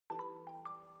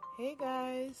Hey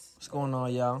guys, What's going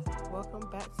on, y'all? welcome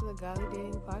back to the Godly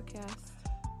Dating Podcast.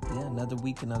 Yeah, another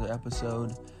week, another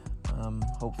episode.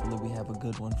 Hopefully we have a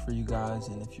good one for you guys.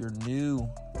 And if you're new,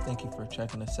 thank you for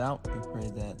checking us out. We pray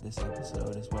that this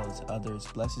episode, as well as others,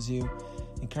 blesses you,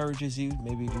 encourages you,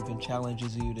 maybe even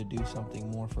challenges you to do something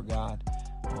more for God.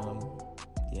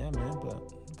 Yeah, man, but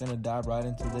I'm going to dive right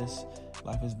into this.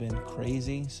 Life has been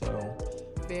crazy, so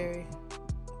Very.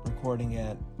 recording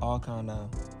at all kind of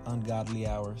ungodly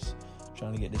hours,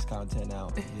 trying to get this content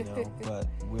out, but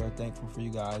we are thankful for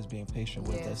you guys being patient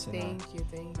with us Thank you.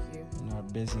 in our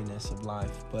busyness of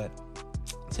life. But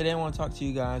today we want to talk to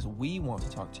you guys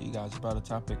about a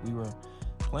topic we were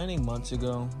planning months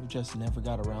ago. We just never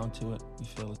got around to it. We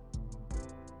feel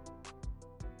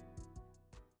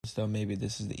as though maybe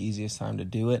this is the easiest time to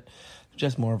do it.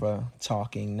 Just more of a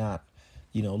talking, not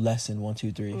lesson 1,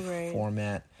 2, 3 Right.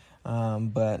 format.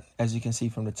 But as you can see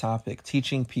from the topic,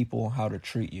 teaching people how to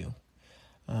treat you.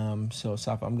 So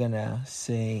Safa, I'm going to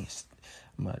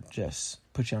just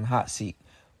put you on the hot seat.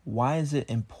 Why is it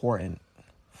important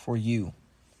for you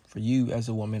as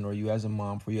a woman, or you as a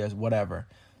mom, for you as whatever,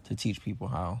 to teach people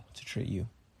how to treat you?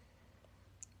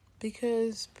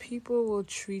 Because people will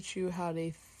treat you how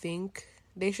they think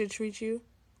they should treat you,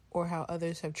 or how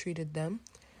others have treated them.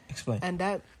 Explain. And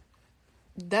that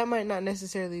might not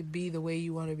necessarily be the way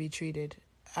you want to be treated.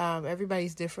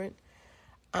 Everybody's different.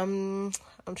 I'm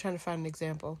trying to find an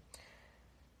example.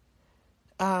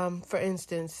 For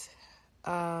instance,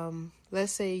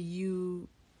 let's say you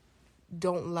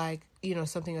don't like,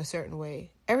 something a certain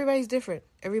way. Everybody's different.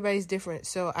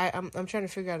 So I'm trying to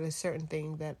figure out a certain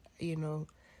thing that,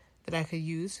 that I could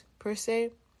use per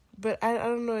se. But I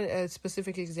don't know a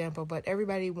specific example, but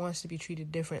everybody wants to be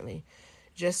treated differently.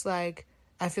 Just like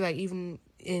I feel like even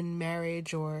in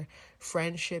marriage or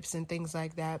friendships and things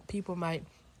like that, people might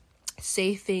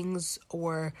say things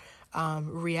or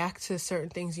react to certain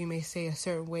things you may say a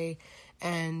certain way,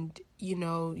 and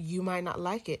you might not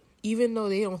like it, even though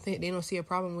they don't see a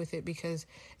problem with it, because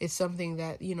it's something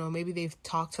that maybe they've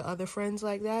talked to other friends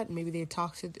like that, maybe they've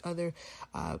talked to other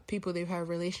people they've had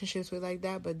relationships with like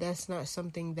that, but that's not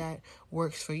something that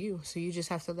works for you. So you just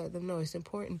have to let them know. It's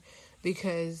important,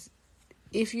 because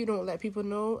if you don't let people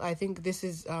know, I think this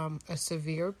is a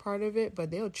severe part of it, but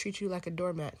they'll treat you like a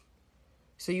doormat.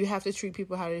 So you have to teach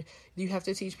people how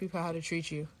to treat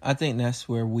you. I think that's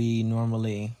where we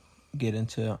normally get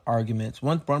into arguments.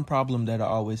 One problem that I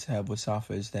always have with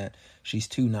Safa is that she's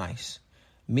too nice.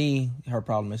 Her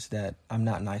problem is that I'm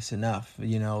not nice enough.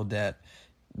 That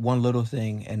one little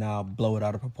thing and I'll blow it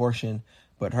out of proportion.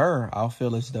 But I'll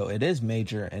feel as though it is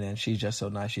major, and then she's just so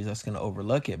nice, she's just going to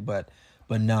overlook it. But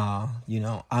nah,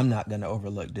 I'm not going to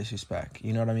overlook disrespect.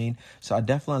 You know what I mean? So I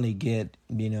definitely get,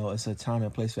 it's a time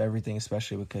and place for everything,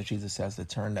 especially because Jesus says to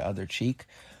turn the other cheek.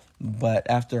 But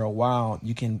after a while,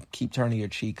 you can keep turning your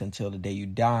cheek until the day you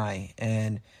die.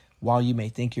 And while you may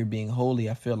think you're being holy,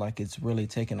 I feel like it's really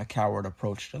taking a coward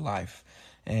approach to life.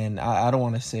 And I don't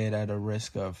want to say it at a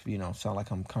risk of, sound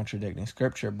like I'm contradicting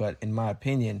scripture. But in my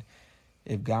opinion,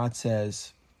 if God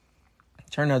says,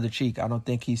 turn the other cheek, I don't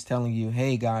think he's telling you,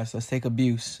 hey, guys, let's take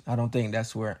abuse. I don't think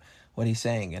that's what he's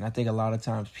saying. And I think a lot of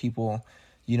times people,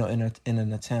 in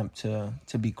an attempt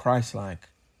to be Christ-like,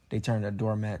 they turn their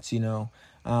doormats,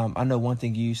 I know one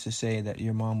thing you used to say that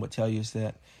your mom would tell you is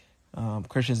that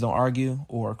Christians don't argue,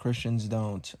 or Christians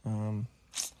don't,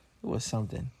 it was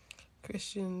something.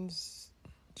 Christians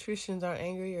aren't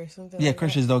angry or something. Yeah, like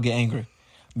Christians that. don't get angry.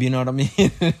 You know what I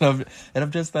mean? And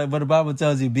I'm just like, but the Bible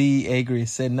tells you, be angry,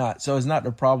 sin not. So it's not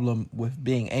the problem with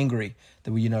being angry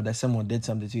that that someone did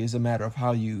something to you. It's a matter of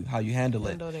how you handle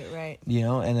it. Handled it right.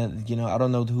 And I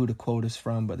don't know who the quote is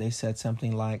from, but they said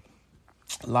something like,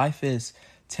 life is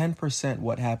 10%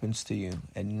 what happens to you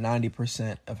and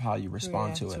 90% of how you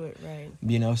respond to it.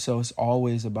 Right. So it's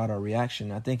always about our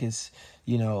reaction. I think it's,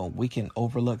 we can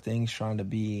overlook things trying to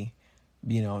be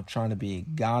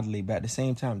godly, but at the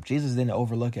same time, Jesus didn't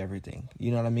overlook everything.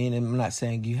 You know what I mean? And I'm not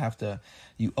saying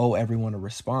you owe everyone a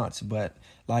response, but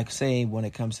like, say, when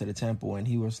it comes to the temple, and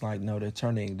he was like, no, they're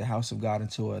turning the house of God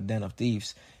into a den of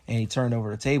thieves, and he turned over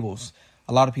the tables.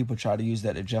 A lot of people try to use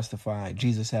that to justify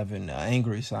Jesus having an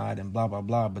angry side and blah, blah,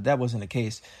 blah, but that wasn't the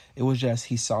case. It was just,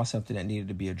 he saw something that needed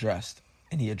to be addressed,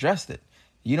 and he addressed it.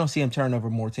 You don't see him turn over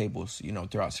more tables,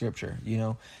 throughout scripture,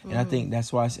 and I think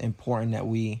that's why it's important that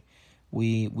we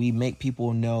make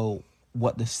people know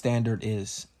what the standard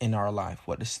is in our life,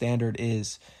 what the standard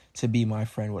is to be my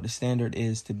friend, what the standard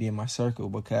is to be in my circle.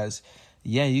 Because,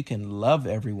 yeah, you can love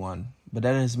everyone, but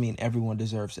that doesn't mean everyone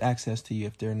deserves access to you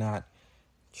if they're not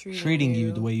treating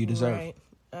you the way you deserve. Right,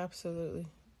 absolutely.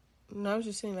 No, I was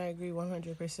just saying I agree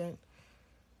 100%.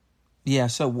 Yeah,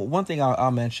 so one thing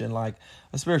I'll mention, like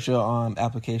a spiritual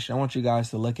application, I want you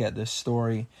guys to look at this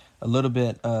story, a little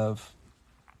bit of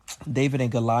David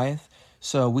and Goliath.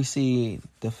 So we see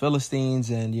the Philistines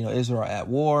and Israel at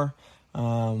war.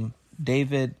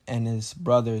 David and his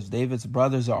brothers. David's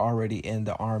brothers are already in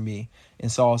the army, in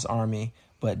Saul's army,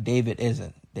 but David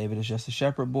isn't. David is just a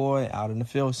shepherd boy out in the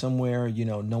field somewhere.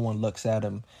 No one looks at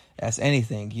him as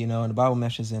anything. And the Bible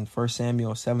mentions in 1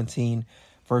 Samuel 17,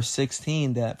 verse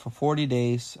 16, that for 40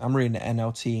 days, I'm reading the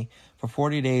NLT, for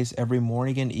 40 days every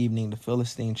morning and evening, the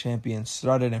Philistine champion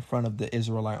strutted in front of the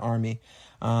Israelite army.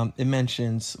 It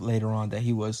mentions later on that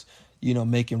he was,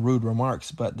 making rude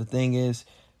remarks. But the thing is,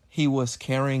 he was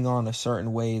carrying on a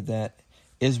certain way that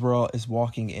Israel is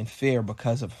walking in fear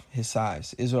because of his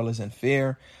size. Israel is in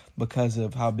fear because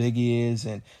of how big he is.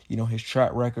 And, his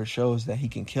track record shows that he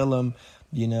can kill him,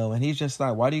 and he's just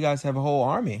like, why do you guys have a whole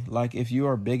army? Like, if you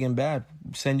are big and bad,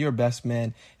 send your best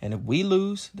men. And if we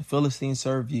lose, the Philistines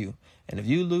serve you. And if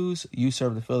you lose, you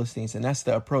serve the Philistines. And that's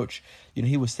the approach,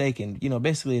 he was taking,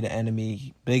 basically the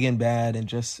enemy, big and bad, and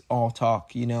just all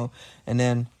talk, And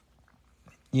then,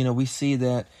 we see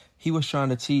that he was trying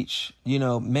to teach,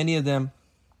 many of them,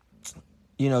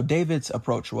 David's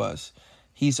approach was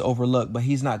he's overlooked, but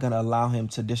he's not going to allow him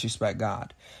to disrespect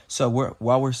God. So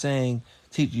while we're saying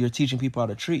you're teaching people how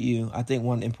to treat you, I think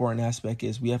one important aspect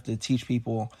is we have to teach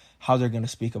people how they're going to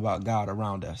speak about God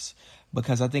around us.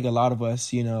 Because I think a lot of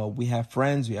us, we have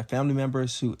friends, we have family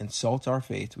members who insult our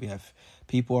faith. We have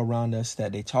people around us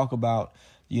that they talk about,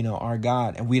 our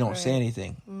God, and we don't say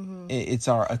anything. Mm-hmm. It's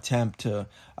our attempt to,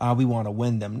 we want to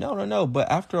win them. No. But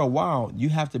after a while, you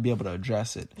have to be able to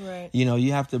address it. Right.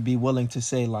 You have to be willing to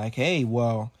say like, hey,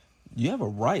 well, you have a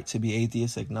right to be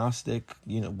atheist, agnostic,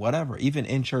 whatever, even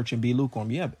in church and be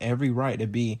lukewarm. You have every right to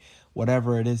be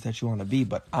whatever it is that you want to be.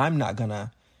 But I'm not going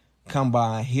to come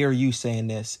by, hear you saying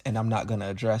this, and I'm not going to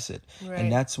address it. Right.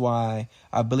 And that's why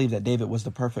I believe that David was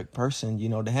the perfect person,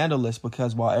 to handle this,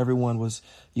 because while everyone was,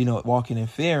 walking in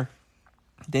fear,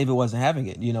 David wasn't having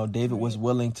it. David was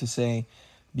willing to say,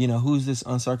 who's this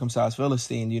uncircumcised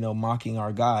Philistine, mocking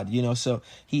our God, so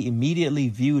he immediately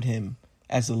viewed him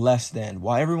as less than.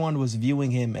 While everyone was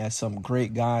viewing him as some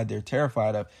great guy they're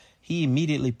terrified of, he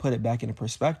immediately put it back into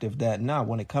perspective that,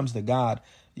 when it comes to God,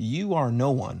 you are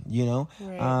no one,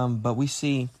 Right. But we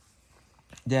see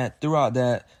that throughout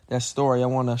that story, I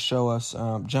want to show us,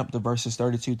 jump to verses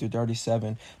 32 through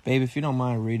 37. Babe, if you don't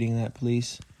mind reading that,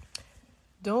 please.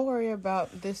 Don't worry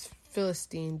about this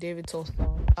Philistine, David told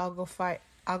Saul. I'll go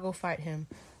fight him.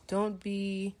 Don't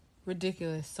be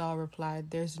ridiculous, Saul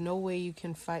replied. There's no way you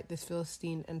can fight this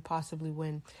Philistine and possibly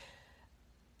win.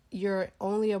 You're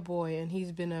only a boy, and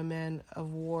he's been a man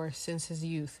of war since his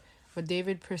youth. But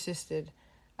David persisted.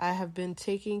 I have been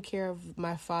taking care of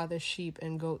my father's sheep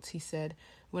and goats, he said.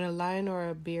 When a lion or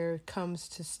a bear comes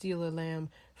to steal a lamb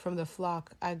from the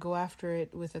flock, I go after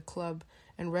it with a club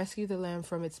and rescue the lamb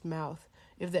from its mouth.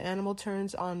 If the animal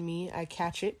turns on me, I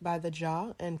catch it by the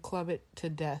jaw and club it to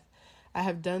death. I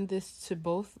have done this to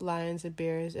both lions and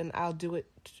bears, and I'll do it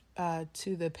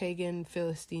to the pagan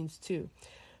Philistines too.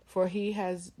 For he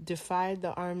has defied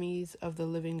the armies of the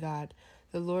living God.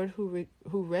 The Lord who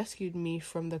rescued me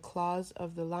from the claws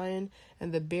of the lion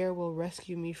and the bear will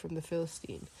rescue me from the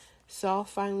Philistine. Saul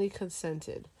finally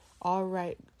consented. All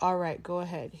right, go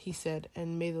ahead, he said,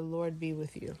 and may the Lord be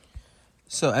with you.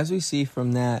 So as we see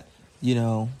from that,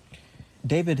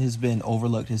 David has been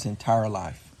overlooked his entire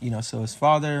life. So his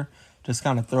father just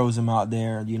kind of throws him out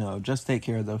there, just take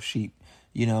care of those sheep.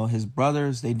 His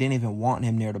brothers, they didn't even want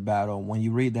him near the battle. When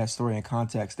you read that story in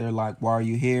context, they're like, why are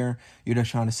you here? You're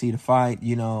just trying to see the fight.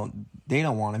 They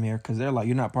don't want him here because they're like,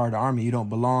 you're not part of the army. You don't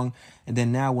belong. And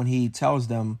then now when he tells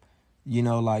them,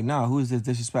 like, no, who is this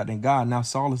disrespecting God? Now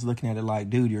Saul is looking at it like,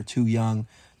 dude, you're too young.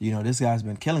 This guy's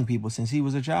been killing people since he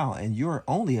was a child and you're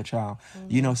only a child.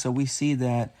 Mm-hmm. So we see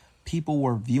that people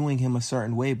were viewing him a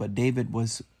certain way, but David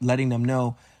was letting them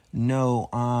know,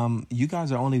 no, you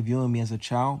guys are only viewing me as a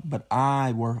child, but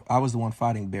I was the one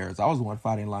fighting bears. I was the one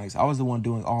fighting lions. I was the one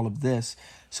doing all of this.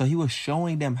 So he was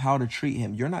showing them how to treat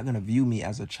him. You're not going to view me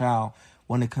as a child.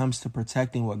 When it comes to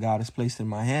protecting what God has placed in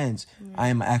my hands, I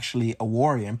am actually a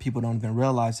warrior, and people don't even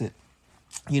realize it.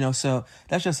 So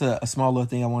that's just a small little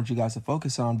thing I want you guys to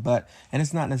focus on. And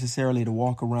it's not necessarily to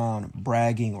walk around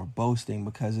bragging or boasting,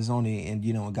 because it's only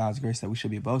in God's grace that we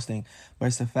should be boasting. But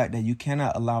it's the fact that you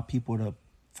cannot allow people to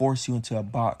force you into a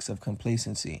box of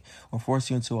complacency, or force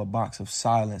you into a box of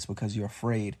silence because you're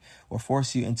afraid, or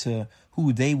force you into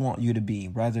who they want you to be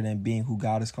rather than being who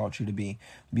God has called you to be.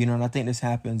 And I think this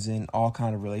happens in all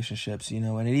kind of relationships,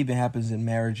 and it even happens in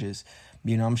marriages.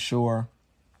 I'm sure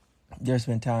there's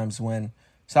been times when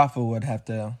Safa would have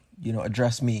to,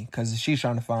 address me because she's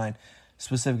trying to find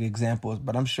specific examples.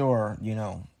 But I'm sure,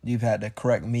 you've had to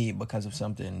correct me because of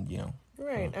something,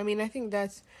 Right. I mean, I think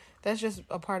that's just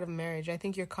a part of marriage. I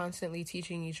think you're constantly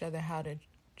teaching each other how to,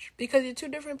 because you're two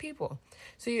different people.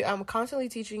 So I'm constantly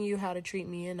teaching you how to treat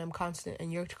me, and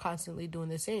and you're constantly doing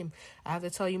the same. I have to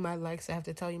tell you my likes. I have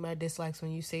to tell you my dislikes.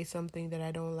 When you say something that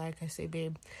I don't like, I say,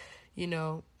 babe,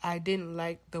 I didn't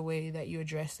like the way that you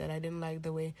addressed that. I didn't like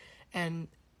the way, and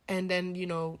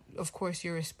then, of course,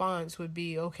 your response would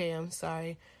be, okay, I'm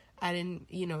sorry. I didn't,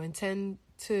 intend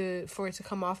for it to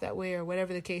come off that way, or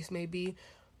whatever the case may be.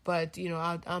 But,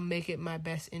 I'll make it my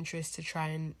best interest to try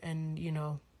and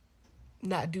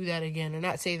not do that again, or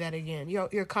not say that again.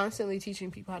 You're constantly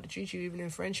teaching people how to treat you, even in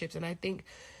friendships. And I think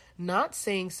not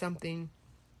saying something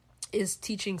is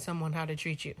teaching someone how to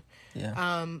treat you,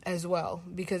 as well,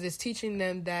 because it's teaching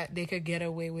them that they could get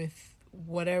away with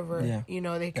whatever,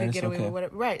 they could get away with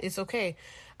whatever. Right. It's okay.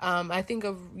 I think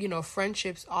of,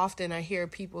 friendships. Often I hear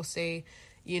people say,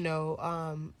 maybe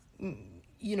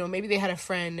they had a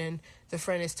friend and the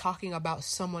friend is talking about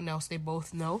someone else they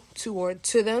both know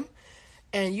to them.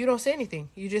 And you don't say anything.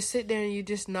 You just sit there and you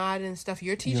just nod and stuff.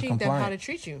 You're teaching them how to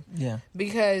treat you. Yeah.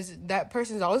 Because that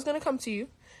person's always going to come to you,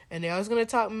 and they're always going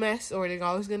to talk mess, or they're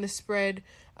always going to spread,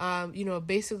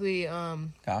 basically...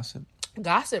 gossip.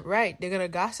 Gossip, right. They're going to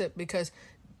gossip because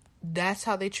that's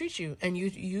how they treat you. And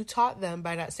you taught them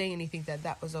by not saying anything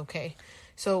that was okay.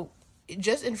 So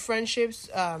just in friendships,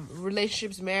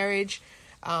 relationships, marriage...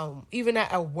 even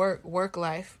at a work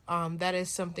life, that is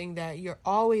something that you're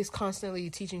always constantly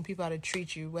teaching people how to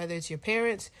treat you, whether it's your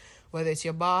parents, whether it's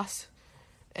your boss,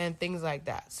 and things like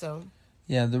that. So,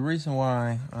 yeah, the reason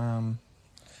why,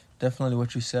 definitely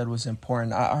what you said was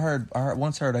important. I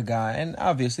once heard a guy, and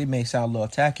obviously it may sound a little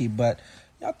tacky, but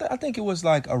I think it was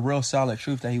like a real solid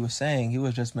truth that he was saying. He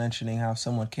was just mentioning how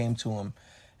someone came to him,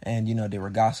 and they were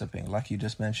gossiping, like you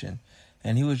just mentioned,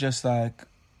 and he was just like,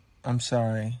 "I'm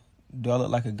sorry. Do I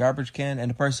look like a garbage can?" And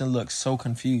the person looked so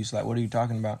confused, like, "What are you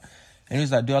talking about?" And he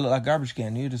was like, "Do I look like a garbage can?"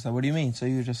 And he was just like, "What do you mean?" So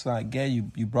he was just like, "Yeah,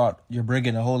 you're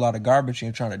bringing a whole lot of garbage and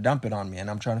you're trying to dump it on me, and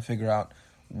I'm trying to figure out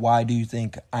why do you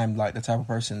think I'm like the type of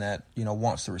person that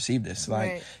wants to receive this?" Like,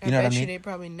 right. you know what I mean? They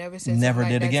probably never said never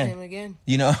something did like that again. to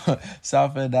him again.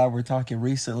 Safa and I were talking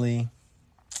recently.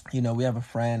 We have a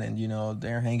friend, and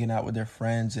they're hanging out with their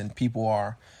friends, and people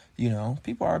are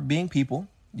being people,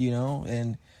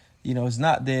 and. It's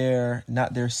not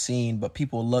their scene, but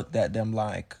people looked at them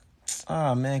like,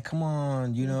 "Ah, man, come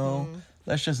on,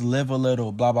 let's just live a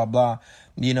little, blah, blah, blah."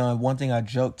 And one thing I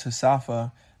joked to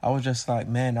Safa, I was just like,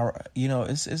 "Man,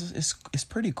 it's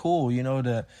pretty cool,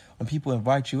 when people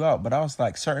invite you out." But I was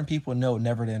like, certain people know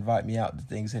never to invite me out to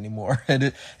things anymore.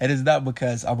 And it's not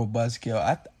because I'm a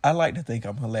buzzkill. I like to think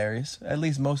I'm hilarious. At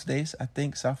least most days, I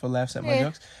think Safa laughs at my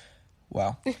jokes.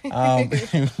 Wow.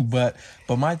 But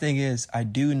my thing is, I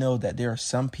do know that there are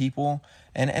some people,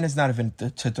 and it's not even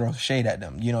to throw shade at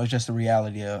them. It's just the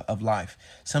reality of life.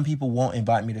 Some people won't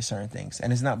invite me to certain things.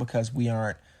 And it's not because we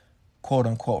aren't quote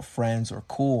unquote friends or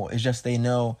cool. It's just they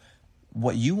know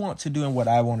what you want to do and what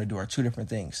I want to do are two different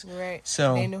things. Right.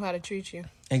 So they know how to treat you.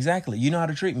 Exactly. You know how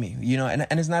to treat me, and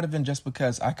it's not even just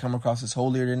because I come across as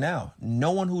holier than thou.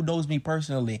 No one who knows me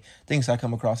personally thinks I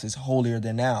come across as holier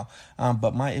than thou.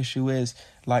 But my issue is,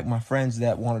 like, my friends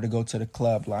that wanted to go to the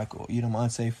club, like, my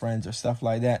unsafe friends or stuff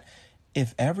like that.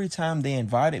 If every time they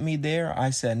invited me there, I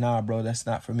said, "Nah, bro, that's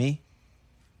not for me,"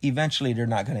 eventually they're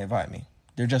not going to invite me.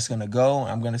 They're just going to go.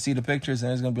 I'm going to see the pictures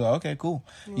and it's going to be like, "Okay, cool."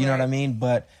 You know what I mean?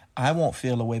 But I won't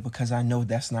feel away because I know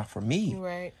that's not for me.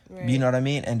 Right. You know what I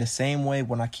mean? And the same way,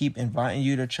 when I keep inviting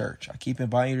you to church, I keep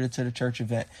inviting you to the church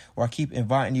event, or I keep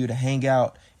inviting you to hang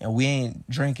out and we ain't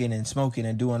drinking and smoking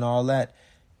and doing all that,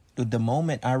 the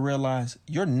moment I realize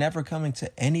you're never coming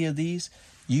to any of these,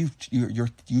 you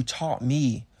taught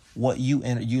me what you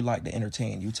like to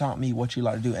entertain. You taught me what you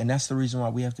like to do. And that's the reason why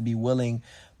we have to be willing,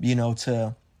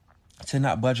 to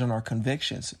not budge on our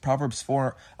convictions. Proverbs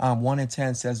 4,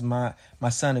 1-10 says, my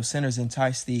son, if sinners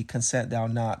entice thee, consent thou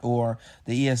not. Or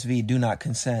the ESV, do not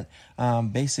consent.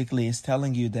 Basically, it's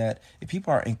telling you that if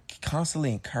people are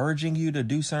constantly encouraging you to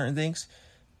do certain things,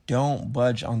 don't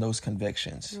budge on those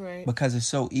convictions. Right. Because it's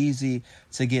so easy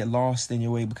to get lost in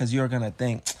your way, because you're going to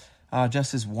think,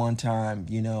 just this one time,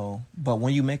 But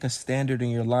when you make a standard in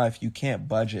your life, you can't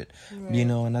budge it, right.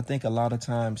 And I think a lot of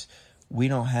times we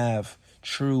don't have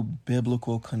true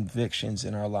biblical convictions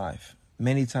in our life.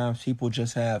 Many times people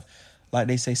just have, like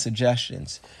they say,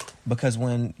 suggestions. Because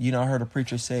when, I heard a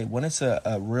preacher say, when it's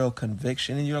a real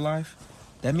conviction in your life,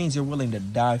 that means you're willing to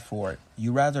die for it.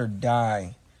 You rather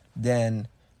die than,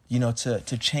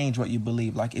 to change what you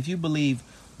believe. Like if you believe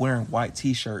wearing white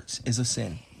t-shirts is a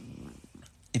sin,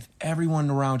 if everyone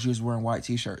around you is wearing white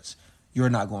t-shirts, you're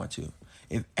not going to.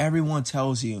 If everyone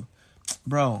tells you,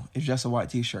 bro, it's just a white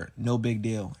t-shirt, no big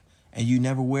deal, and you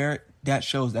never wear it, that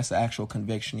shows that's an actual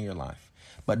conviction in your life.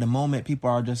 But the moment people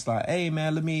are just like, hey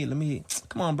man, let me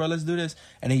come on bro, let's do this,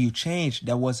 and then you change,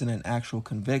 that wasn't an actual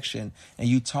conviction, and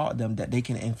you taught them that they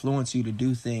can influence you to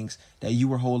do things that you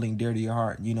were holding dear to your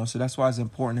heart, so that's why it's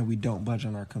important that we don't budge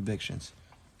on our convictions.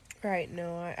 Right.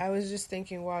 No, I was just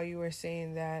thinking while you were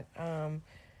saying that,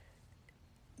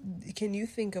 can you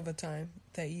think of a time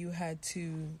that you had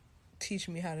to teach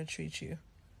me how to treat you?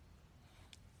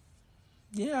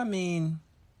 Yeah, I mean,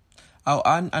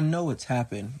 I know it's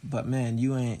happened, but man,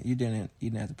 you didn't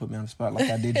have to put me on the spot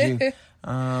like I did you.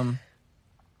 All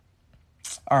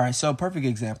right, so perfect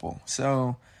example.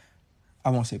 So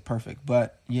I won't say perfect,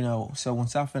 but so when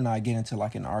Safa and I get into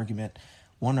like an argument,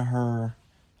 one of her,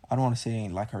 I don't want to say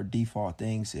like her default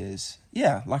things is,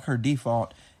 like her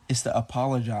default is to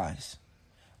apologize.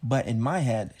 But in my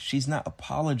head, she's not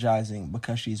apologizing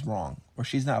because she's wrong, or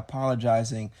she's not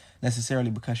apologizing necessarily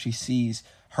because she sees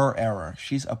her error.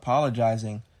 She's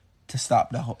apologizing to stop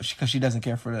the whole, because she doesn't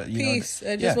care for the peace.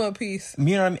 I just want peace.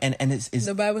 You know what I mean? And it's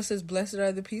the Bible says, "Blessed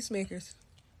are the peacemakers,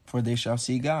 for they shall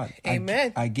see God."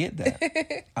 Amen. I get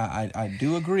that. I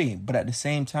do agree, but at the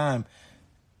same time,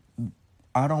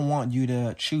 I don't want you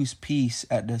to choose peace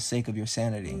at the sake of your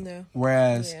sanity. No.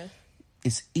 Whereas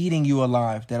it's eating you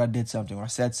alive that I did something or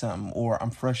said something or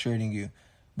I'm frustrating you,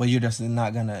 but you're just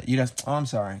not gonna, I'm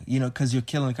sorry, because you're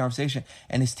killing the conversation.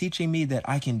 And it's teaching me that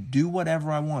I can do whatever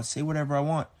I want, say whatever I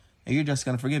want, and you're just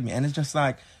gonna forgive me. And it's just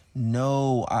like,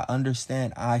 no, I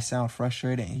understand I sound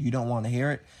frustrated and you don't want to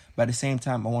hear it, but at the same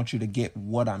time, I want you to get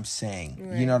what I'm saying.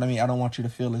 Right. You know what I mean? I don't want you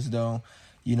to feel as though,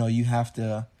 you have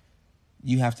to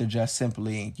just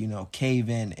simply, cave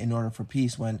in order for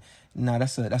peace, when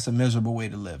that's a miserable way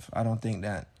to live. I don't think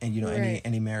that, and right.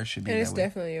 any marriage should be. And that it's way.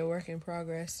 Definitely a work in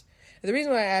progress. The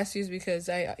reason why I asked you is because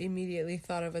I immediately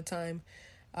thought of a time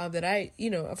that I,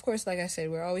 of course, like I said,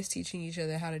 we're always teaching each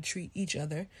other how to treat each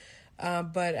other.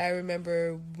 But I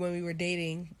remember when we were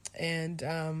dating, and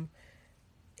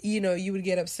you would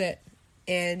get upset.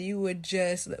 And you would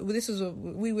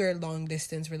we were a long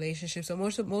distance relationship, so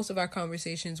most of our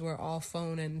conversations were all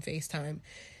phone and FaceTime.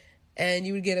 And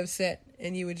you would get upset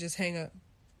and you would just hang up.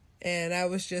 And I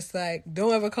was just like,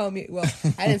 don't ever call me. Well,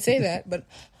 I didn't say that, but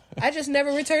I just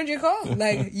never returned your call.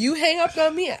 Like, you hang up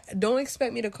on me, don't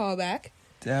expect me to call back.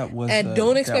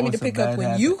 Don't expect me to pick up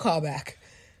when you call back.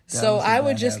 So I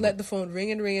would just let the phone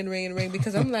ring and ring and ring and ring,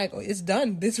 because I'm like, it's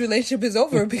done. This relationship is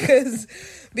over, because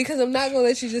I'm not going to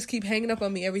let you just keep hanging up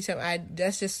on me every time.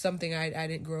 That's just something I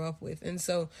didn't grow up with. And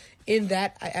so in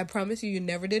that, I promise you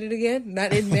never did it again.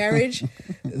 Not in marriage.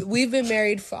 We've been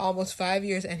married for almost 5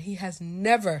 years, and he has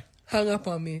never hung up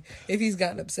on me if he's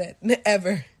gotten upset.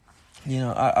 Ever.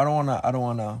 I don't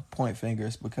want to point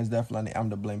fingers, because definitely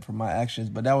I'm to blame for my actions.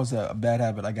 But that was a bad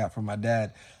habit I got from my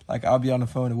dad. Like, I'll be on the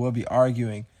phone and we'll be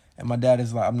arguing. And my dad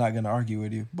is like, I'm not going to argue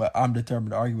with you, but I'm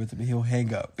determined to argue with him. He'll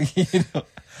hang up,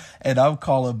 and I'm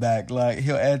calling back. Like,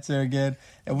 he'll answer again,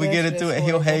 and we get into it.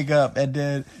 He'll hang up, and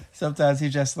then sometimes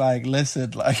he's just like,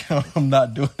 listen, like, I'm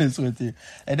not doing this with you.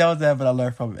 And that was the habit I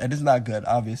learned from him. And it's not good.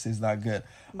 Obviously, it's not good.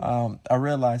 I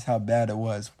realized how bad it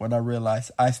was when I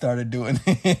realized I started doing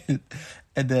it.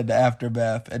 And then the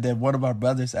aftermath. And then one of my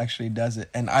brothers actually does it,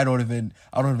 and I don't even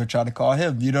try to call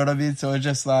him. You know what I mean? So it's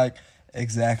just like,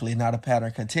 exactly, now the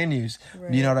pattern continues.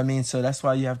 Right. You know what I mean? So that's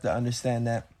why you have to understand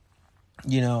that,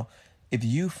 if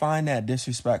you find that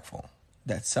disrespectful,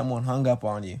 that someone hung up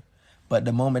on you, but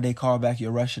the moment they call back,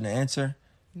 you're rushing to answer.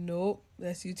 Nope,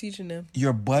 that's you teaching them.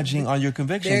 You're budging on your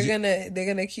convictions. They're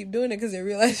gonna keep doing it because they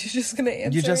realize you're just gonna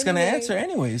answer. You're just gonna answer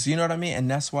anyways. You know what I mean? And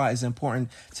that's why it's important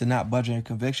to not budge on your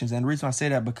convictions. And the reason I say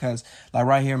that, because like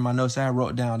right here in my notes I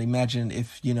wrote down, imagine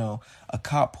if a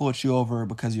cop pulled you over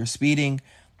because you're speeding.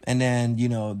 And then,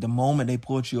 the moment they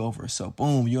pulled you over, so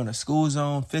boom, you're in a school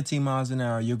zone, 15 miles an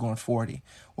hour, you're going 40.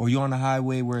 Or you're on the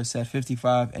highway where it's at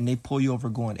 55 and they pull you over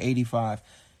going 85.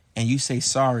 And you say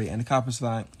sorry. And the cop is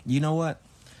like, you know what?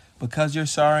 Because you're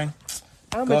sorry,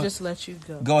 I'm going to just let you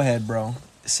go. Go ahead, bro.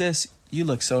 Sis, you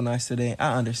look so nice today.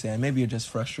 I understand. Maybe you're just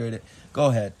frustrated.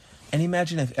 Go ahead. And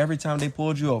imagine if every time they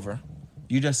pulled you over,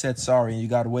 you just said sorry and you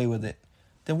got away with it.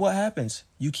 Then what happens?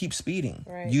 You keep speeding.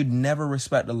 Right. You'd never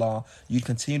respect the law. You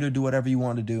continue to do whatever you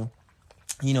want to do.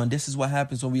 And this is what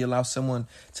happens when we allow someone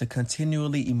to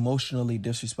continually emotionally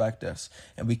disrespect us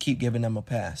and we keep giving them a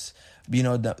pass.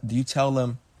 You tell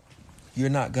them you're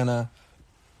not gonna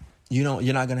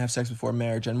You're not going to have sex before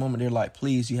marriage. And the moment they're like,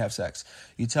 please, you have sex.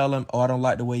 You tell them, oh, I don't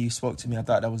like the way you spoke to me. I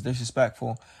thought that was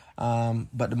disrespectful.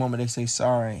 But the moment they say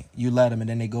sorry, you let them, and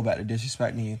then they go back to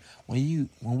disrespecting you.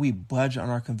 When we budge on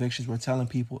our convictions, we're telling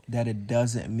people that it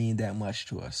doesn't mean that much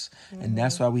to us. Mm-hmm. And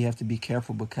that's why we have to be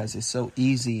careful, because it's so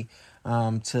easy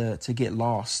to get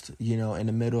lost, in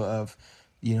the middle of,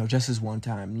 just this one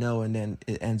time, no, and then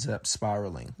it ends up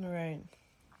spiraling. Right.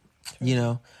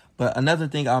 True. But another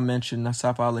thing I'll mention,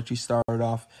 Asaf, I'll let you start it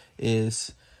off,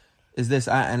 is this,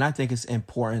 I think it's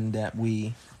important that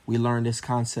we learn this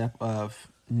concept of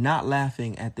not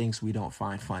laughing at things we don't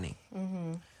find funny.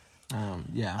 Mm-hmm.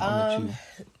 I'll let you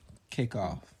kick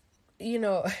off.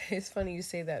 It's funny you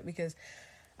say that, because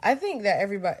I think that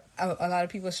a lot of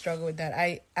people struggle with that.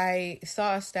 I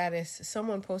saw a status,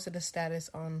 someone posted a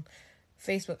status on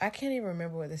Facebook. I can't even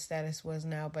remember what the status was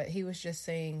now, but he was just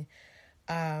saying,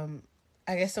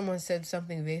 I guess someone said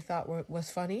something they thought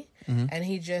was funny, mm-hmm. and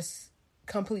he just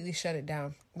completely shut it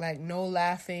down. Like, no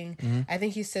laughing. Mm-hmm. I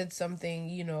think he said something,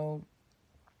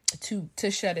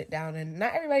 to shut it down, and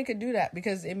not everybody could do that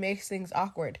because it makes things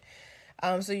awkward.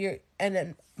 And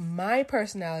then my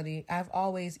personality, I've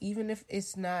always, even if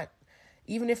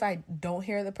I don't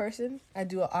hear the person, I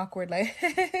do an awkward, like,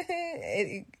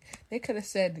 they could have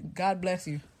said, God bless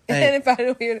you. Hey, and if I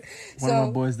don't hear it. One of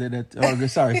my boys did that. Oh,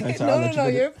 sorry. No,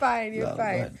 you're fine. You're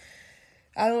fine.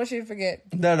 I don't want you to forget.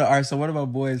 No. All right. So one of my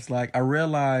boys, like, I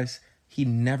realized he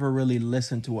never really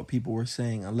listened to what people were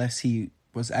saying unless he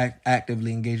was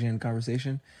actively engaging in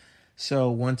conversation. So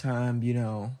one time,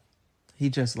 he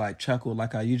just like chuckled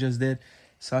like how you just did.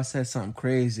 So I said something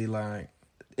crazy, like,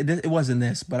 it wasn't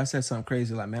this, but I said something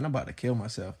crazy like, man, I'm about to kill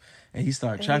myself. And he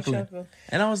started chuckling.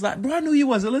 And I was like, bro, I knew you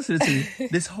wasn't listening to me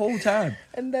this whole time.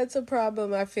 And that's a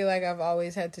problem I feel like I've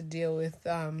always had to deal with,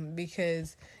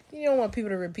 because you don't want people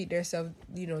to repeat themselves,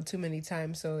 too many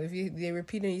times. So if they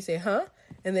repeat it, you say, huh?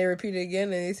 And they repeat it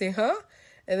again, and they say, huh?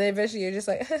 And then eventually you're just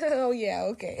like, oh, yeah,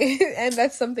 okay. And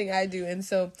that's something I do. And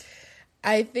so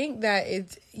I think that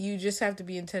you just have to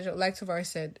be intentional. Like Tavar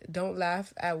said, don't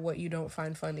laugh at what you don't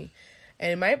find funny.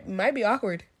 And it might be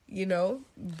awkward,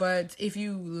 but if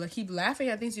you keep laughing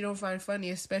at things you don't find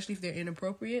funny, especially if they're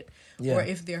inappropriate, or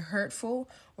if they're hurtful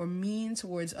or mean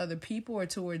towards other people or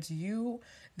towards you,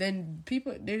 then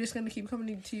they're just going to keep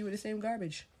coming to you with the same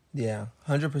garbage. Yeah,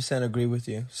 100% agree with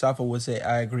you. Safa would say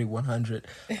I agree 100,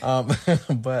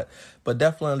 but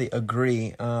definitely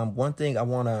agree. One thing I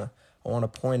wanna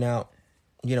point out,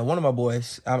 one of my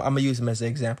boys, I'm gonna use him as an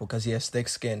example because he has thick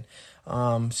skin.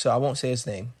 So I won't say his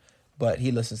name, but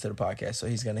he listens to the podcast, so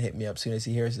he's gonna hit me up as soon as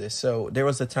he hears this. So there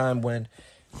was a time when,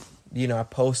 I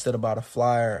posted about a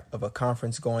flyer of a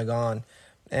conference going on,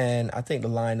 and I think the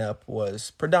lineup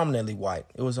was predominantly white.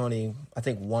 It was only, I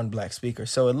think, one black speaker.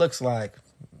 So it looks like,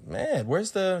 man,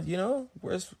 where's the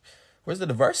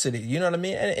diversity? You know what I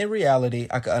mean? And in reality,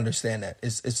 I can understand that.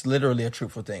 It's literally a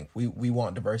truthful thing. We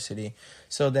want diversity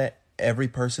so that every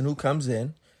person who comes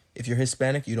in, if you're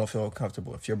Hispanic, you don't feel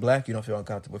uncomfortable. If you're black, you don't feel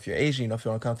uncomfortable. If you're Asian, you don't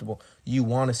feel uncomfortable. You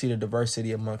want to see the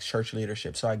diversity amongst church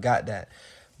leadership. So I got that.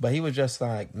 But he was just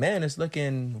like, man, it's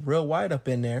looking real white up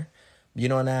in there.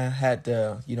 And I had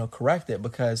to, correct it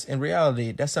because in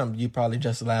reality, that's something you probably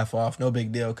just laugh off. No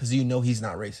big deal because he's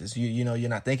not racist. You're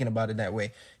not thinking about it that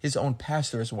way. His own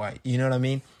pastor is white. You know what I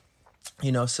mean?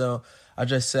 So I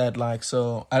just said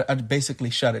I basically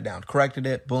shut it down, corrected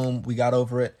it. Boom. We got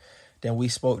over it. Then we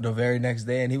spoke the very next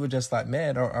day and he was just like,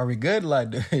 man, are we good? Like,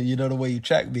 the way you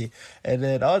checked me. And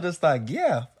then I was just like,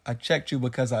 yeah, I checked you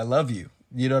because I love you.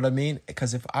 You know what I mean?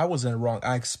 Because if I wasn't wrong,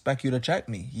 I expect you to check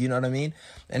me. You know what I mean?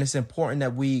 And it's important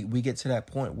that we get to that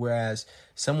point whereas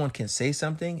someone can say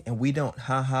something and we don't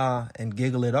ha and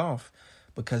giggle it off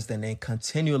because then they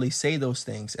continually say those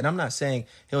things. And I'm not saying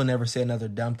he'll never say another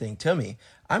dumb thing to me.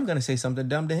 I'm going to say something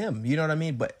dumb to him. You know what I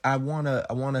mean? But I want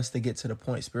us to get to the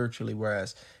point spiritually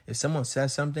whereas if someone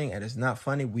says something and it's not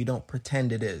funny, we don't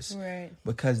pretend it is. Right.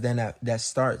 Because then that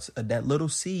starts that little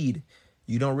seed.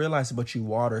 You don't realize it, but you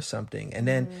water something. And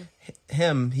then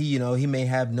he may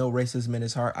have no racism in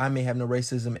his heart. I may have no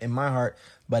racism in my heart.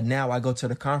 But now I go to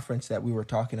the conference that we were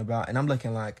talking about, and I'm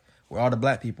looking like, where all the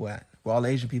black people at? Where all the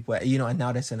Asian people at? And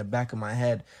now that's in the back of my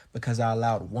head because I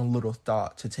allowed one little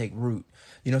thought to take root.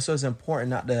 So it's important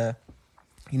not to,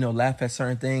 laugh at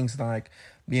certain things. Like,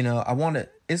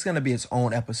 it's going to be its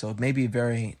own episode. Maybe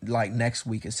next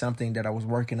week is something that I was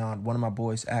working on. One of my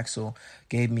boys, Axel,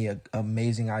 gave me an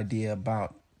amazing idea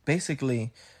about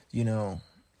basically,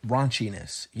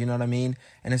 raunchiness. You know what I mean?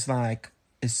 And it's like,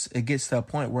 it gets to a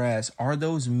point whereas are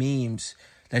those memes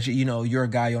that, you're a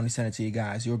guy, you only send it to your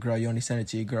guys. You're a girl, you only send it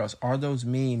to your girls. Are those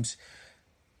memes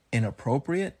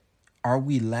inappropriate? are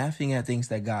we laughing at things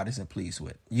that God isn't pleased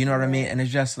with? You know what I mean? And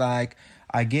it's just like,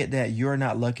 I get that you're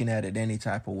not looking at it any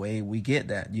type of way. We get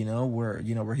that,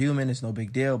 we're human. It's no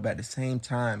big deal. But at the same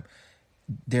time,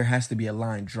 there has to be a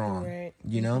line drawn,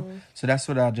 So that's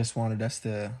what I just wanted us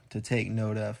to take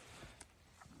note of,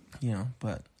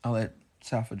 but I'll let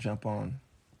Safa jump on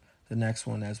the next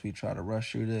one as we try to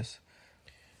rush through this.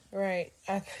 Right.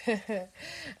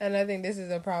 And I think this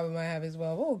is a problem I have as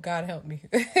well. Oh, God help me.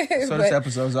 So this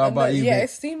episode's all about you. Yeah, it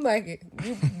seemed like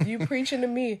it. You preaching to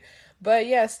me. But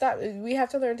yeah, stop. We have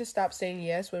to learn to stop saying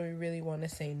yes when we really want to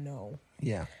say no.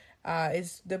 Yeah.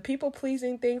 It's the people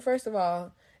pleasing thing. First of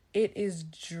all, it is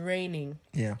draining.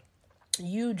 Yeah.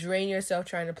 You drain yourself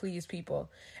trying to please people,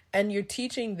 and you're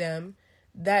teaching them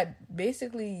that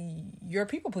basically you're a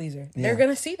people pleaser. Yeah. They're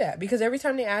gonna see that because every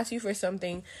time they ask you for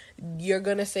something, you're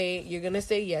gonna say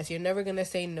yes. You're never gonna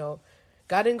say no.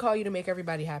 God didn't call you to make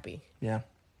everybody happy. Yeah.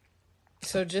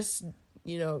 So just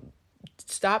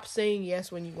stop saying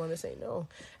yes when you want to say no,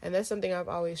 and that's something I've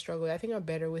always struggled with. I think I'm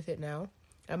better with it now.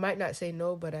 I might not say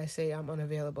no, but I say I'm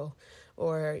unavailable,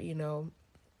 or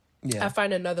I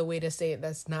find another way to say it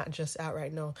that's not just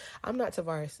outright no. I'm not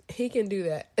Tavares. He can do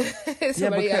that.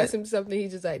 Somebody asks him something,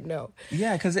 he's just like, no.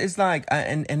 Yeah, because it's like,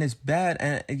 and it's bad,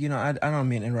 and I don't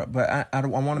mean to interrupt, but I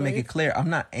want to make it clear, I'm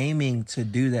not aiming to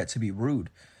do that to be rude.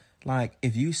 Like,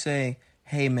 if you say,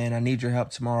 hey man, I need your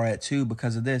help tomorrow at 2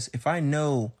 because of this, if I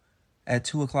know at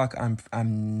 2 o'clock I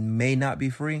may not be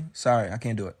free, sorry, I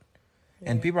can't do it.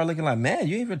 And people are looking like, man,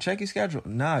 you even check your schedule.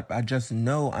 Nah, I just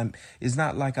know it's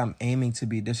not like I'm aiming to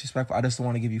be disrespectful. I just don't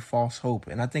want to give you false hope.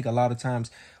 And I think a lot of times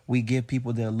we give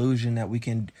people the illusion that we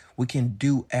can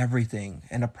do everything.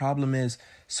 And the problem is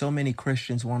so many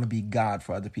Christians want to be God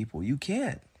for other people. You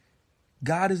can't.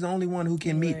 God is the only one who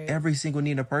can meet every single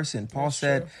need of a person. Paul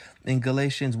said in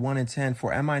Galatians 1:10,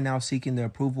 for am I now seeking the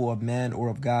approval of man or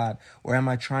of God? Or am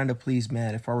I trying to please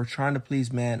man? If I were trying to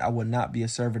please man, I would not be a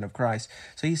servant of Christ.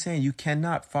 So he's saying you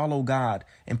cannot follow God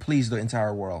and please the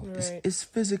entire world. Right. It's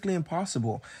physically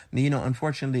impossible.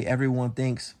 Unfortunately, everyone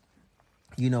thinks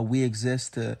we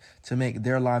exist to make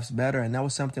their lives better. And that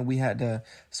was something we had to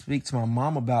speak to my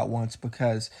mom about once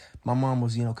because my mom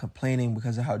was, complaining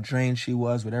because of how drained she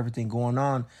was with everything going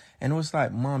on. And it was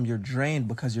like, Mom, you're drained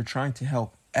because you're trying to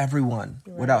help everyone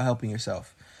without helping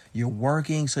yourself. You're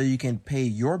working so you can pay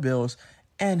your bills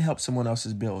and help someone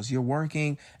else's bills. You're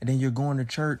working and then you're going to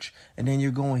church and then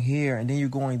you're going here and then you're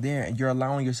going there and you're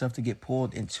allowing yourself to get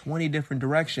pulled in 20 different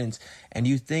directions.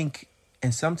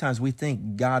 And sometimes we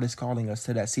think God is calling us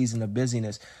to that season of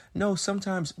busyness. No,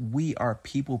 sometimes we are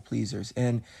people pleasers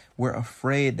and we're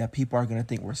afraid that people are going to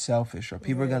think we're selfish or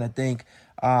people are going to think,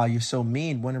 you're so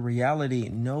mean. When in reality,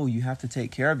 no, you have to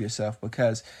take care of yourself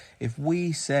because if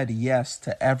we said yes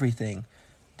to everything,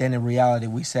 then in reality,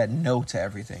 we said no to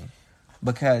everything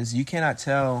because you cannot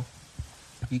tell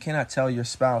your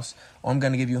spouse, I'm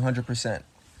going to give you 100%.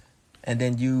 And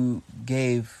then you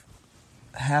gave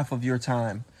half of your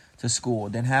time to school,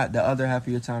 then the other half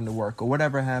of your time to work or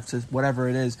whatever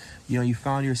it is, you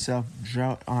found yourself,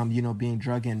 being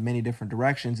drugged in many different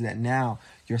directions that now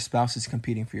your spouse is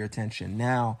competing for your attention.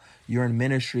 Now you're in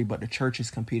ministry, but the church is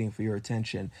competing for your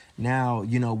attention. Now,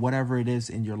 whatever it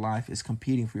is in your life is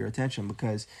competing for your attention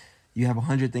because you have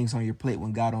 100 things on your plate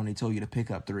when God only told you to pick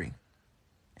up 3.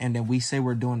 And then we say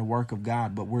we're doing the work of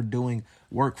God, but we're doing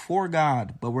work for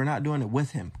God, but we're not doing it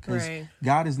with him. Because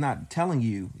God is not telling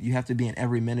you have to be in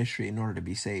every ministry in order to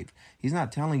be saved. He's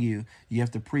not telling you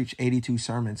have to preach 82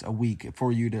 sermons a week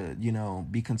for you to,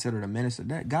 be considered a minister.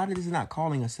 God is not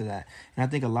calling us to that. And I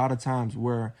think a lot of times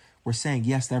we're saying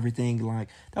yes to everything. Like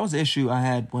that was the issue I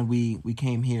had when we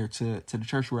came here to the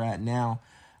church we're at now.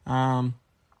 And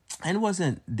it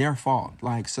wasn't their fault.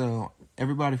 Like, so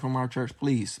everybody from our church,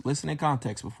 please listen in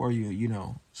context before you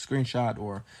screenshot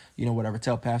or, whatever,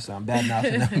 tell pastor I'm bad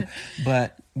mouthing them.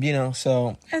 But,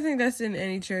 so. I think that's in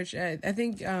any church. I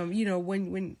think,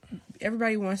 when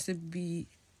everybody wants to be,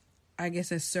 I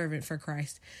guess, a servant for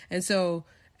Christ. And so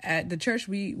at the church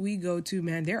we go to,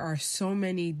 man, there are so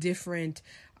many different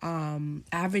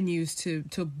avenues to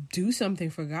do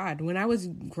something for God. When I was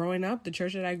growing up, the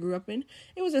church that I grew up in,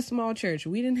 it was a small church.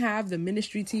 We didn't have the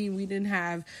ministry team. We didn't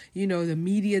have, the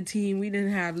media team. We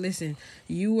didn't have,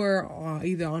 you were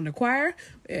either on the choir,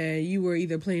 you were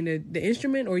either playing the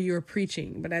instrument or you were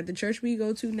preaching. But at the church we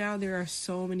go to now, there are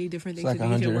so many different things. You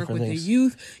can work with the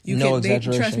youth.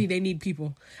 Trust me, they need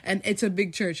people. And it's a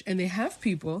big church and they have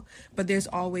people, but there's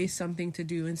always something to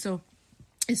do. And so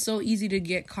it's so easy to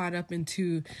get caught up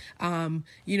into,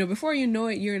 before you know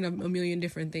it, you're in a million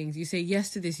different things. You say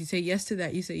yes to this, you say yes to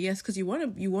that, you say yes because you want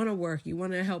to work, you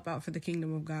want to help out for the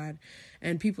kingdom of God,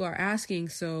 and people are asking.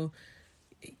 So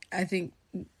I think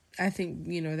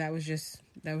that was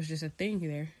just a thing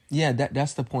there. Yeah,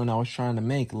 that's the point I was trying to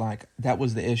make. Like, that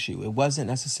was the issue. It wasn't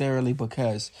necessarily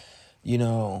because,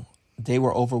 they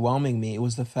were overwhelming me. It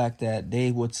was the fact that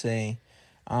they would say,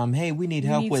 hey, we need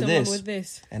help with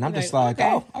this. And I'm just like,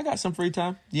 okay. Oh, I got some free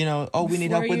time. We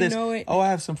need help with this. Oh, I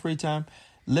have some free time.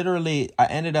 Literally, I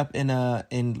ended up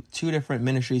in 2 different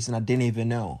ministries and I didn't even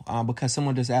know, because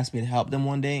someone just asked me to help them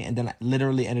one day. And then I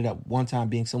literally ended up one time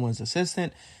being someone's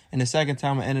assistant. And the second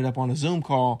time I ended up on a Zoom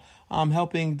call,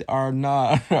 helping our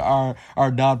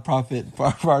nonprofit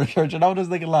for our church. And I was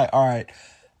just thinking like, all right,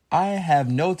 I have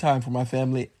no time for my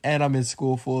family, and I'm in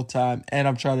school full time, and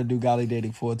I'm trying to do Godly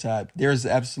Dating full time. There's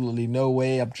absolutely no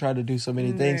way. I'm trying to do so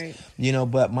many things, right.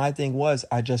 But my thing was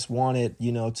I just wanted,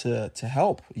 to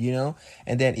help, and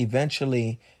then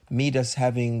eventually me just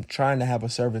trying to have a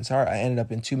servant's heart, I ended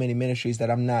up in too many ministries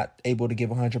that I'm not able to give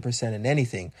 100% in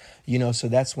anything, so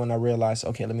that's when I realized,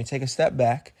 okay, let me take a step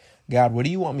back. God, what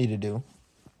do you want me to do?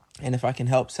 And if I can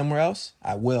help somewhere else,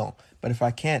 I will. But if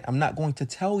I can't, I'm not going to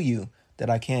tell you that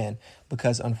I can,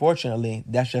 because unfortunately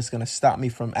that's just going to stop me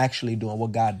from actually doing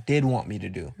what God did want me to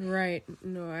do. Right.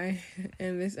 No,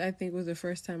 this I think was the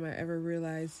first time I ever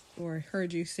realized or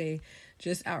heard you say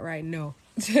just outright no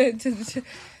to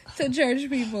church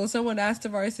people. Someone asked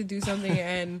Tavares to do something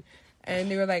and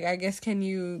they were like, I guess can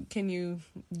you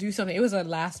do something? It was a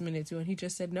last minute too, and he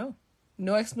just said no.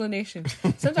 No explanation.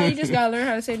 Sometimes you just gotta learn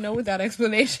how to say no without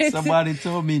explanation. Somebody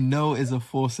told me no is a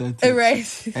full sentence.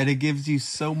 Right. And it gives you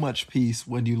so much peace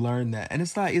when you learn that. And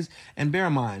it's like, and bear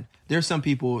in mind, there's some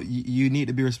people you need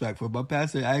to be respectful. But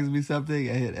pastor asks me something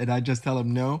and I just tell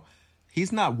him no.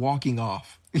 He's not walking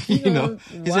off. He's why?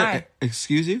 like,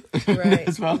 excuse you? Right.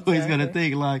 That's probably he's going to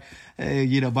think like, hey,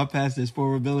 my pastor is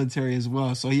former military as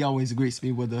well. So he always greets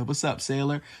me with what's up,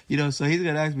 sailor? So he's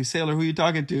going to ask me, sailor, who you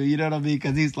talking to? You know what I mean?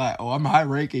 Because he's like, oh, I'm high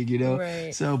ranking,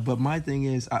 Right. So, but my thing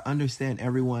is, I understand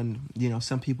everyone,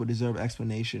 some people deserve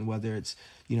explanation, whether it's,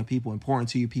 people important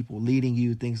to you, people leading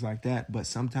you, things like that. But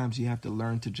sometimes you have to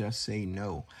learn to just say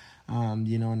no. And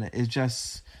it's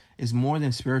just... is more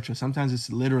than spiritual. Sometimes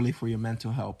it's literally for your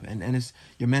mental health and it's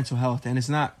your mental health. And it's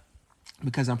not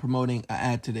because I'm promoting an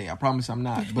ad today. I promise I'm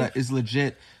not, but it's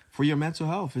legit for your mental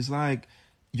health. It's like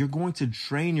you're going to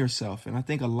drain yourself. And I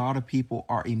think a lot of people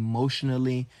are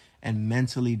emotionally and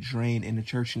mentally drained in the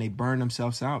church and they burn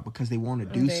themselves out because they want to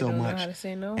do so much. Know how to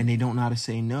say no. And they don't know how to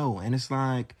say no. And it's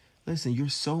like, listen, you're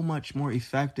so much more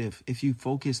effective if you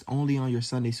focused only on your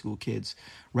Sunday school kids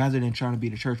rather than trying to be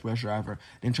the church bus driver,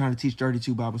 then trying to teach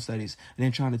 32 Bible studies, and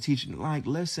then trying to teach, like,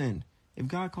 listen, if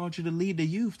God called you to lead the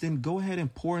youth, then go ahead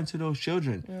and pour into those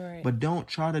children. Right. But don't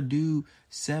try to do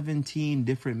 17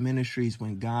 different ministries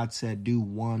when God said do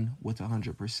one with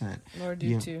 100%. Or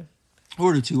do 2.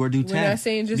 Or do 2 or do 10. We're not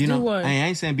saying just do one. I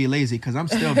ain't saying be lazy because I'm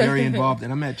still very involved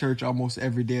and I'm at church almost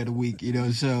every day of the week,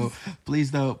 So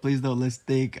please don't let's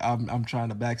think I'm trying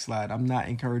to backslide. I'm not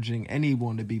encouraging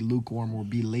anyone to be lukewarm or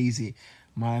be lazy.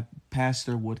 My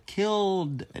pastor would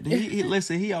kill.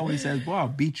 Listen, he always says, boy, I'll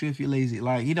beat you if you're lazy.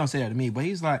 Like, he don't say that to me, but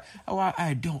he's like, oh,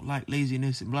 I don't like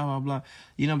laziness and blah, blah, blah.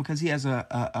 Because he has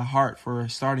a heart for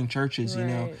starting churches,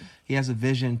 right. He has a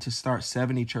vision to start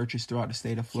 70 churches throughout the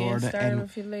state of Florida. Can't start him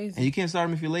if you're lazy. And you can't start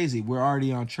him if you're lazy. We're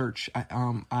already on church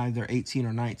either 18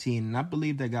 or 19. And I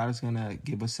believe that God is going to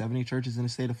give us 70 churches in the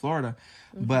state of Florida.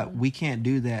 Mm-hmm. But we can't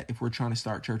do that if we're trying to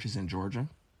start churches in Georgia,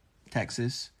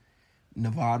 Texas,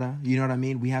 Nevada. You know what I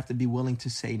mean? We have to be willing to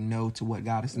say no to what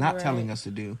God is not telling us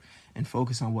to do and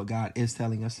focus on what God is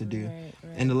telling us to do. Right.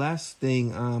 And the last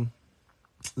thing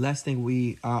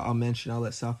I'll mention, I'll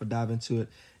let Safa dive into it,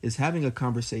 is having a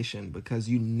conversation, because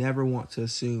you never want to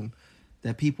assume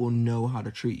that people know how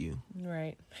to treat you.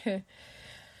 Right.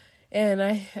 And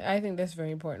I think that's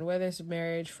very important, whether it's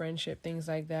marriage, friendship, things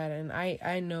like that. And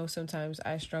I know sometimes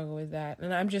I struggle with that.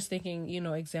 And I'm just thinking,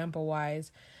 example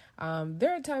wise,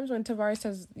 there are times when Tavares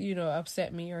has,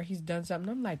 upset me or he's done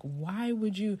something. I'm like, why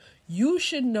would you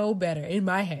should know better in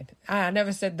my head. I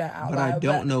never said that out loud. But I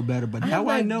don't know better. But now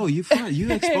I know. You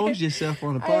exposed yourself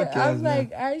on the podcast.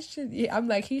 I'm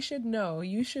like, he should know.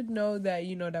 You should know that,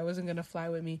 that wasn't going to fly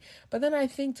with me. But then I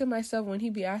think to myself, when he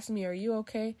be asking me, are you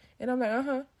okay? And I'm like,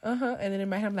 uh-huh. And then in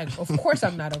my head, I'm like, of course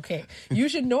I'm not okay. You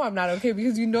should know I'm not okay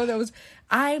because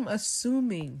I'm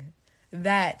assuming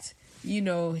that,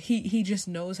 he just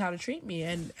knows how to treat me.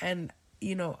 And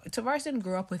Tavares didn't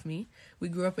grow up with me. We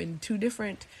grew up in two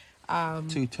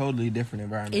totally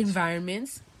different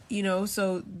environments. you know,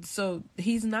 so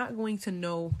he's not going to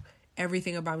know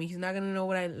everything about me. He's not going to know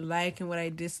what I like and what I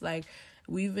dislike.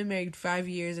 We've been married 5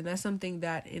 years, and that's something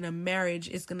that in a marriage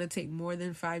is going to take more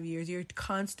than 5 years. You're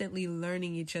constantly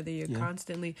learning each other. You're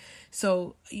constantly,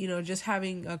 so, you know, just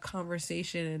having a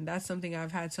conversation, and that's something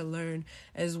I've had to learn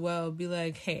as well. Be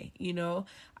like, hey, you know,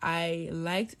 I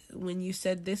liked when you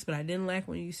said this, but I didn't like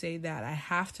when you say that. I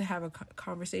have to have a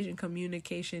conversation.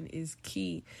 Communication is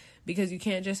key, because you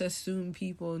can't just assume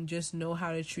people and just know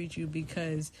how to treat you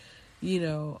because, you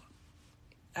know,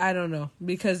 I don't know,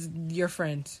 because you're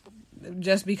friends,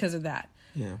 just because of that.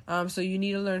 Yeah. So you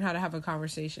need to learn how to have a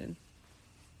conversation.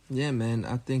 Yeah, man.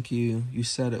 I think you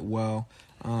said it well.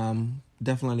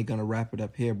 Definitely going to wrap it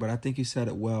up here, but I think you said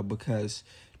it well, because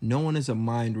no one is a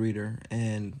mind reader.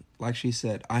 And like she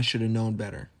said, I should have known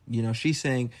better. You know, she's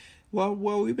saying, well,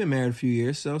 we've been married a few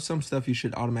years, so some stuff you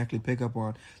should automatically pick up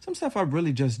on. Some stuff I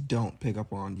really just don't pick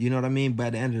up on. You know what I mean? But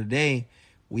at the end of the day,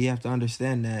 we have to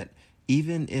understand that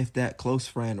even if that close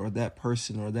friend or that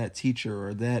person or that teacher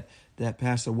or that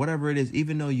pastor, whatever it is,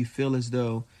 even though you feel as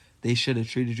though they should have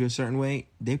treated you a certain way,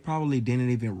 they probably didn't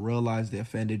even realize they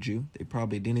offended you. They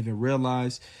probably didn't even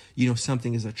realize, you know,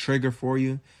 something is a trigger for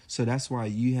you. So that's why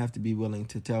you have to be willing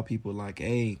to tell people like,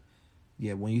 hey,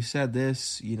 yeah, when you said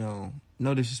this, you know,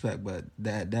 no disrespect, but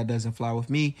that doesn't fly with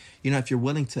me. You know, if you're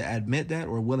willing to admit that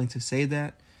or willing to say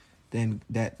that, then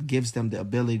that gives them the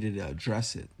ability to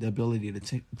address it, the ability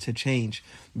to change.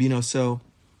 You know, so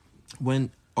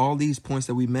when all these points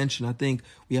that we mentioned, I think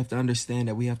we have to understand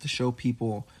that we have to show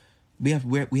people, we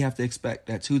have to expect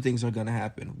that two things are going to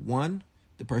happen. One,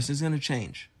 the person's going to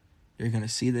change. They're going to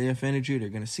see that they offended you. They're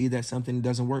going to see that something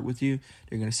doesn't work with you.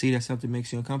 They're going to see that something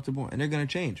makes you uncomfortable, and they're going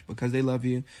to change because they love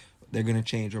you. They're going to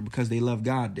change, or because they love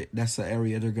God. That's the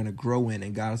area they're going to grow in,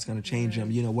 and God's going to change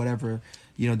them, you know, whatever,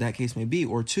 you know, that case may be.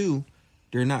 Or two,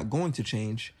 they're not going to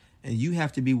change, and you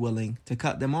have to be willing to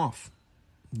cut them off.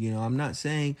 You know, I'm not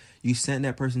saying you sent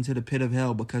that person to the pit of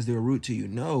hell because they were rude to you.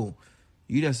 No,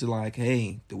 you just like,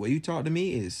 hey, the way you talk to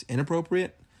me is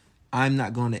inappropriate. I'm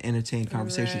not going to entertain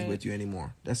conversations with you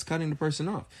anymore. That's cutting the person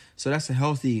off. So that's a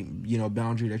healthy, you know,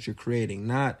 boundary that you're creating,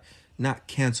 not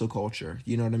cancel culture.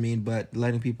 You know what I mean? But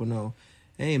letting people know,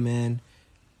 hey, man,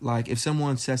 like if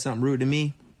someone says something rude to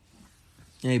me,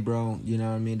 hey, bro, you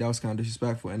know what I mean? That was kind of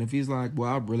disrespectful. And if he's like,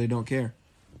 well, I really don't care,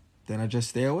 then I just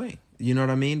stay away. You know what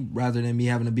I mean? Rather than me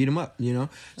having to beat him up, you know?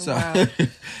 So, wow.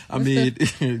 I mean,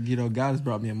 you know, God has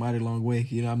brought me a mighty long way.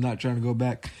 You know, I'm not trying to go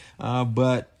back.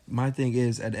 But my thing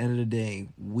is, at the end of the day,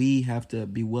 we have to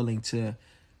be willing to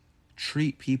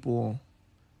treat people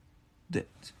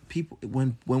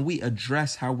when we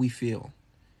address how we feel.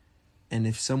 And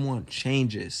if someone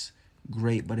changes,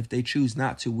 great. But if they choose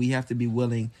not to, we have to be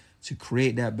willing to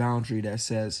create that boundary that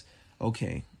says,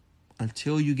 okay,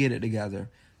 until you get it together,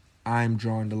 I'm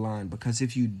drawing the line. Because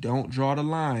if you don't draw the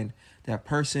line, that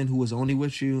person who was only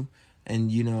with you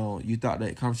and, you know, you thought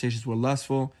that conversations were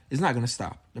lustful is not going to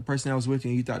stop. The person that was with you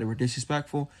and you thought they were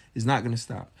disrespectful is not going to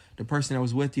stop. The person that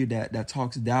was with you that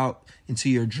talks doubt into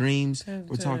your dreams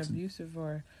or talks an abusive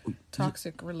or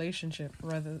toxic relationship,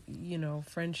 rather, you know,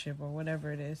 friendship or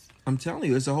whatever it is. I'm telling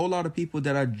you, it's a whole lot of people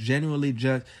that are genuinely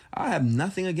just, I have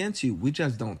nothing against you. We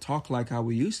just don't talk like how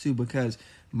we used to because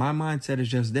my mindset is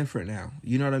just different now.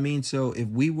 You know what I mean? So if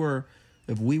we were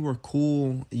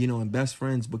cool, you know, and best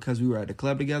friends because we were at the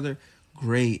club together,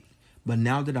 great. But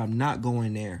now that I'm not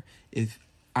going there, if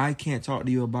I can't talk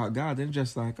to you about God, then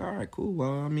just like, all right, cool.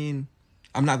 Well, I mean,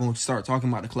 I'm not going to start talking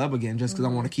about the club again just because I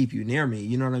want to keep you near me.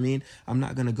 You know what I mean? I'm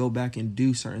not going to go back and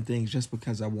do certain things just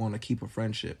because I want to keep a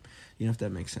friendship. You know, if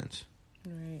that makes sense.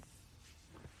 Right.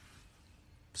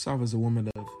 Sav is a woman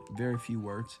of very few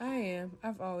words. I am.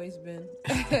 I've always been.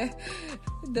 It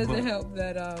doesn't help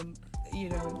that, you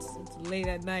know, it's late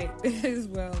at night as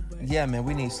well. But. Yeah, man,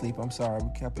 we need sleep. I'm sorry. We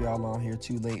kept y'all on here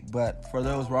too late. But for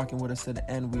those rocking with us to the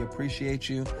end, we appreciate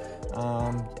you.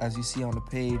 As you see on the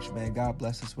page, man, God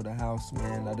bless us with a house,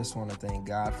 man. I just want to thank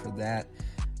God for that.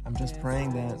 I'm just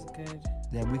praying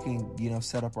that we can, you know,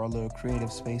 set up our little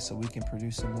creative space so we can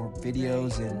produce some more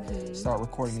videos and start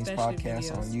recording these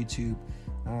podcasts on YouTube.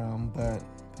 But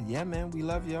yeah, man, we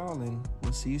love y'all and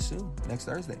we'll see you soon next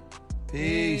Thursday.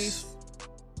 Peace.